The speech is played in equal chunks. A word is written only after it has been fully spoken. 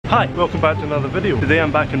Hi, welcome back to another video. Today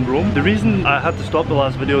I'm back in Rome. The reason I had to stop the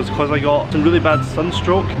last video is because I got some really bad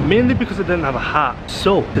sunstroke, mainly because I didn't have a hat.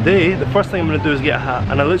 So today, the first thing I'm going to do is get a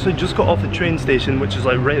hat, and I literally just got off the train station, which is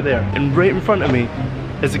like right there, and right in front of me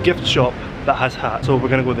is a gift shop that has hats. So we're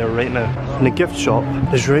going to go there right now. And the gift shop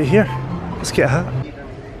is right here. Let's get a hat.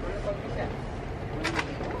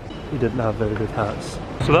 He didn't have very good hats.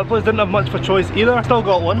 So that place didn't have much of a choice either. Still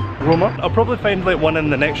got one, Roma. I'll probably find like one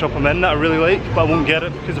in the next shop I'm in that I really like, but I won't get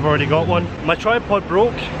it because I've already got one. My tripod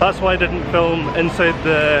broke, that's why I didn't film inside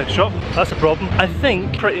the shop. That's the problem. I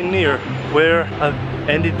think pretty near where I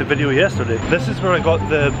ended the video yesterday. This is where I got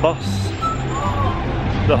the bus.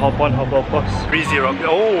 The hop on, hop off bus. 30 up.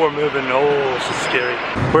 Oh, we're moving. Oh, this is scary.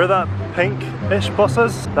 Where that pink-ish bus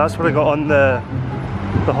is, that's where I got on the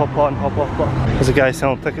hop on, hop off bus. There's a guy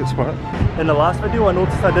selling tickets for it. In the last video I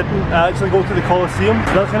noticed I didn't actually go to the Colosseum,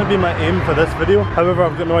 so that's going to be my aim for this video. However,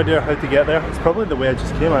 I've got no idea how to get there. It's probably the way I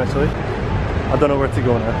just came actually. I don't know where to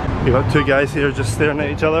go now. We've got two guys here just staring at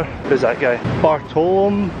each other. Who's that guy?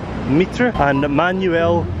 Bartolometer and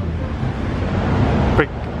Manuel.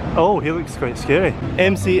 Oh, he looks quite scary.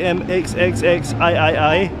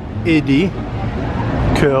 MCMXXXIIIAD.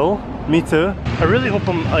 Cool. Me too. I really hope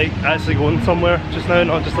I'm like actually going somewhere just now,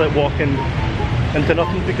 not just like walking into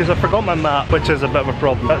nothing, because I forgot my map, which is a bit of a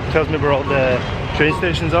problem. That tells me where all the train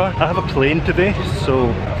stations are. I have a plane today, so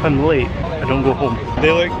if I'm late, I don't go home.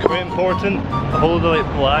 They look quite important. A whole load of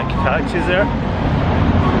like black taxis there.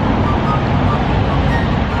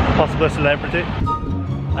 Possibly a celebrity.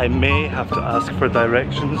 I may have to ask for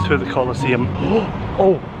directions to the Colosseum.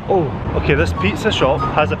 Oh, okay, this pizza shop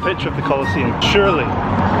has a picture of the Colosseum. Surely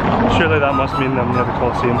that must mean I'm near the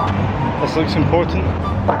Colosseum. This looks important.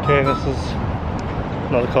 Okay, this is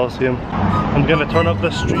not the Colosseum. I'm gonna turn up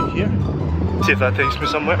this street here. See if that takes me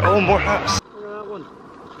somewhere. Oh, more hats.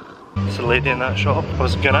 There's a lady in that shop. I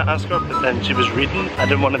was gonna ask her, but then she was reading. I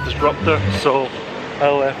didn't want to disrupt her, so I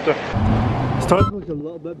left her. Starting to look a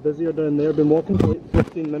little bit busier down there. Been walking for like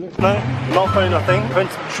 15 minutes now. Not found a thing. Found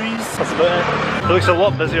some trees. That's about it. It looks a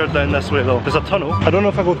lot busier down this way though. There's a tunnel. I don't know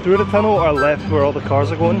if I go through the tunnel or left where all the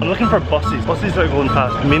cars are going. I'm looking for buses. Buses that are going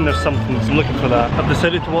past. I mean, there's something, so I'm looking for that. I've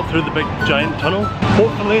decided to walk through the big giant tunnel.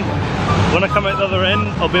 Hopefully, when I come out the other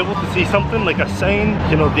end, I'll be able to see something like a sign,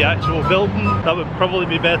 you know, the actual building. That would probably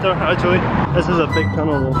be better actually. This is a big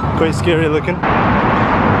tunnel though. Quite scary looking.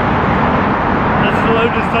 This is the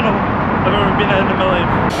loudest tunnel I've ever been in my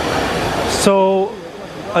life. So,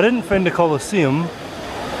 I didn't find the Colosseum,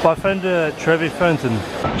 but I found a Trevi fountain.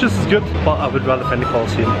 Just as good, but I would rather find the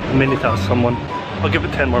Colosseum. I may need to ask someone. I'll give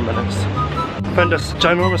it 10 more minutes. Found this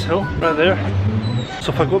ginormous hill right there.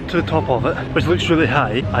 So if I go up to the top of it, which looks really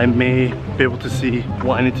high, I may be able to see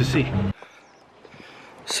what I need to see.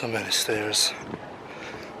 So many stairs.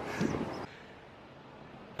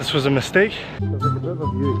 This was a mistake. There's like a bit of a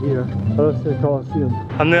view here. Oh, that's the Colosseum.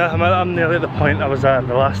 I'm nearly at the point I was at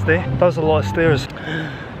the last day. That was a lot of stairs.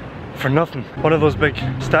 For nothing. One of those big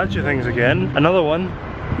statue things again. Another one.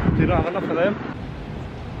 Do you not have enough of them?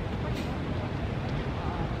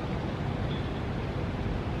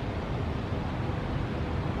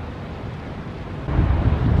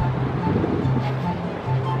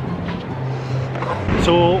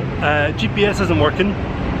 So, GPS isn't working.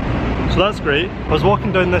 So that's great. I was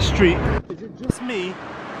walking down this street. Is it just me?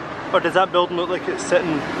 Or does that building look like it's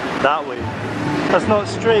sitting that way? That's not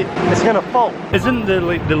straight. It's gonna fall. Isn't the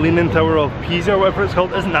Leaning Tower of Pisa or whatever it's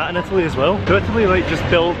called, isn't that in Italy as well? Do Italy like just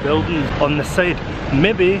build buildings on the side?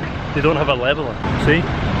 Maybe they don't have a leveler. See?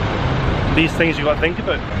 These things you gotta think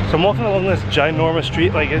about. So I'm walking along this ginormous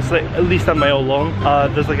street, like it's like at least a mile long.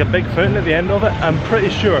 There's like a big fountain at the end of it. I'm pretty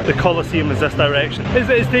sure the Colosseum is this direction.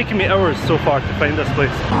 It's taken me hours so far to find this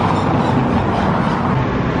place.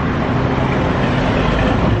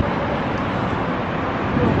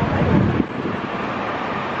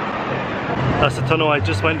 That's the tunnel I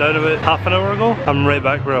just went down about half an hour ago. I'm right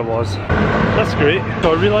back where I was. That's great.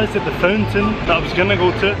 So I realised that the fountain that I was gonna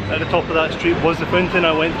go to at the top of that street was the fountain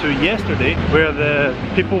I went to yesterday, where the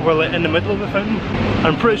people were like in the middle of the fountain.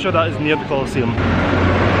 I'm pretty sure that is near the Colosseum.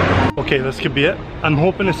 Okay, this could be it. I'm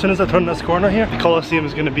hoping as soon as I turn this corner here, the Colosseum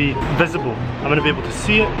is gonna be visible. I'm gonna be able to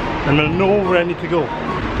see it. I'm gonna know where I need to go.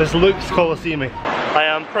 This looks Colosseum-y. I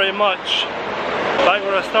am pretty much back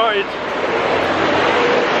where I started.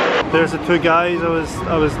 There's the two guys I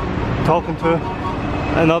was talking to,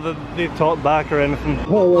 and not that they talked back or anything.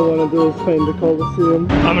 All I want to do is find the Colosseum.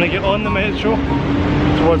 I'm going to get on the metro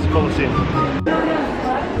towards the Colosseum.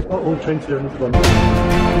 Oh, train's here in this one.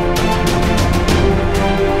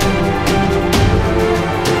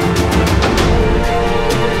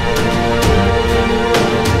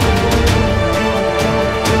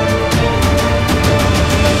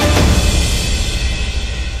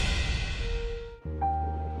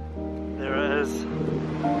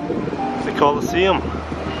 Colosseum.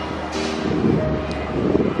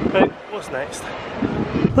 Right, what's next?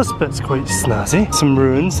 This bit's quite snazzy. Some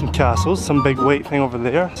ruins, some castles, some big white thing over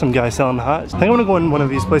there, some guy selling hats. I think I'm gonna go in one of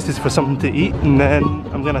these places for something to eat, and then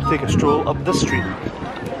I'm gonna take a stroll up this street.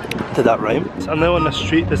 Did that rhyme? So I'm now on a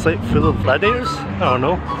street that's like full of gladiators. I don't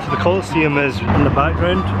know. So the Colosseum is in the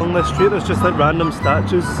background. On this street there's just like random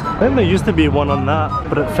statues. I think there used to be one on that,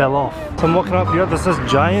 but it fell off. So I'm walking up here, there's this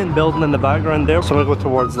giant building in the background there, so I'm gonna go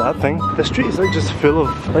towards that thing. The street is like just full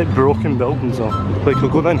of like broken buildings though. Like we'll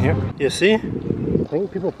go down here. You see? I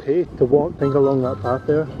think people pay to walk things along that path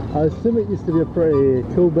there. I assume it used to be a pretty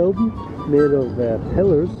cool building made of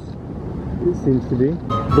pillars. It seems to be.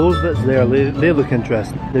 Those bits there, they look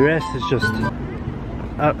interesting. The rest is just,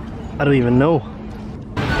 I don't even know.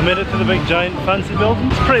 I made it to the big giant fancy building.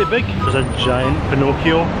 It's pretty big. There's a giant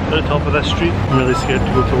Pinocchio at the top of this street. I'm really scared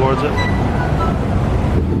to go towards it.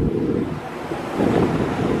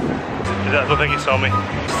 I don't think he saw me.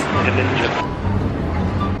 Like a ninja.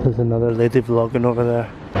 There's another lady vlogging over there.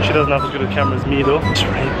 She doesn't have as good a camera as me though. It's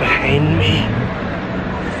right behind me.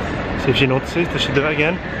 See if she notices. Does she do it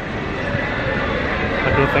again? I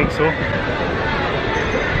don't think so.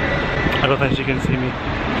 I don't think she can see me.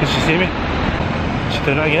 Can she see me? Is she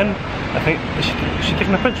doing it again? I think, is she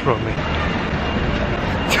taking a picture of me?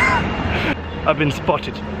 I've been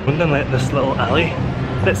spotted. I'm gonna let this little alley.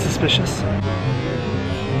 Bit suspicious.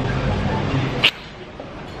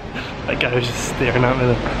 That guy was just staring at me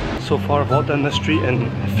there. So far I've walked down this street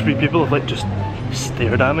and 3 people have like just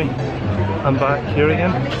stared at me. I'm back here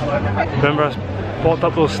again. Remember I walked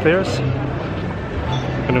up those stairs?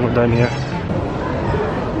 I'm gonna go down here.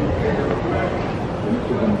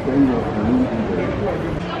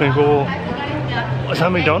 I'm gonna go, is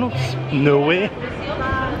that McDonald's? No way.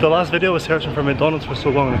 The last video I was searching for McDonald's for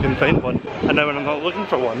so long and I couldn't find one. And now when I'm not looking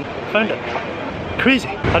for one, I found it. Crazy.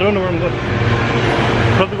 I don't know where I'm going.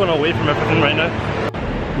 I'm probably going away from everything right now.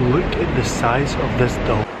 Look at the size of this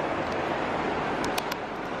dog.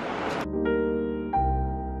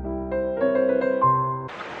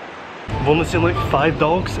 I've only seen like 5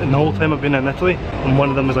 dogs in the whole time I've been in Italy, and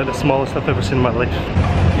one of them is like the smallest I've ever seen in my life.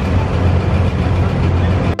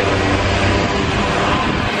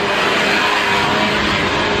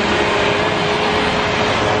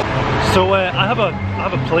 So I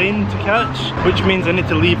have a plane to catch, which means I need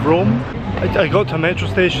to leave Rome. I got to a metro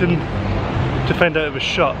station to find out it was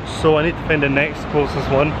shut, so I need to find the next closest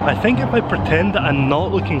one. I think if I pretend that I'm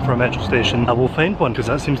not looking for a metro station, I will find one, because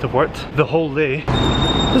that seems to have worked the whole day.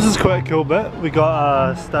 This is quite a cool bit. We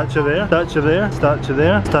got a statue there, statue there, statue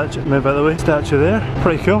there, statue, move out of the way, statue there.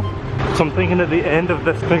 Pretty cool. So I'm thinking at the end of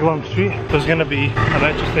this big long street, there's gonna be a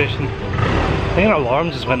metro station. I think an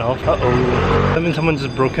alarm just went off. Uh-oh. That means someone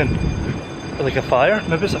just broke in. Like a fire?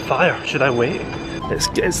 Maybe it's a fire. Should I wait?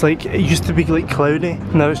 It's like, it used to be like cloudy,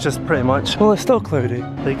 now it's just pretty much, well it's still cloudy.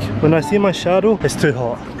 Like when I see my shadow, it's too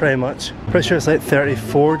hot, pretty much. Pretty sure it's like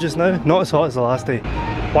 34 just now, not as hot as the last day.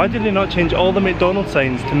 Why did they not change all the McDonald's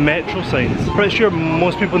signs to metro signs? Pretty sure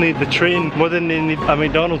most people need the train more than they need a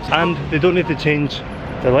McDonald's, and they don't need to change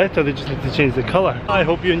the letter, they just need to change the colour. I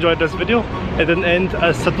hope you enjoyed this video. It didn't end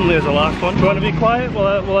as suddenly as the last one. Do you want to be quiet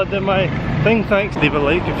while I do my thing? Thanks. Leave a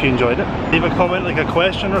like if you enjoyed it. Leave a comment, like a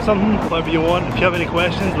question or something, whatever you want. If you have any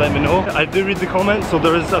questions, let me know. I do read the comments, so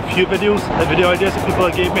there is a few videos, video ideas that people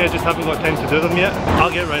gave me. I just haven't got time to do them yet.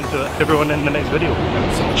 I'll get around to it. Everyone in the next video.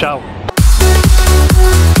 So, ciao.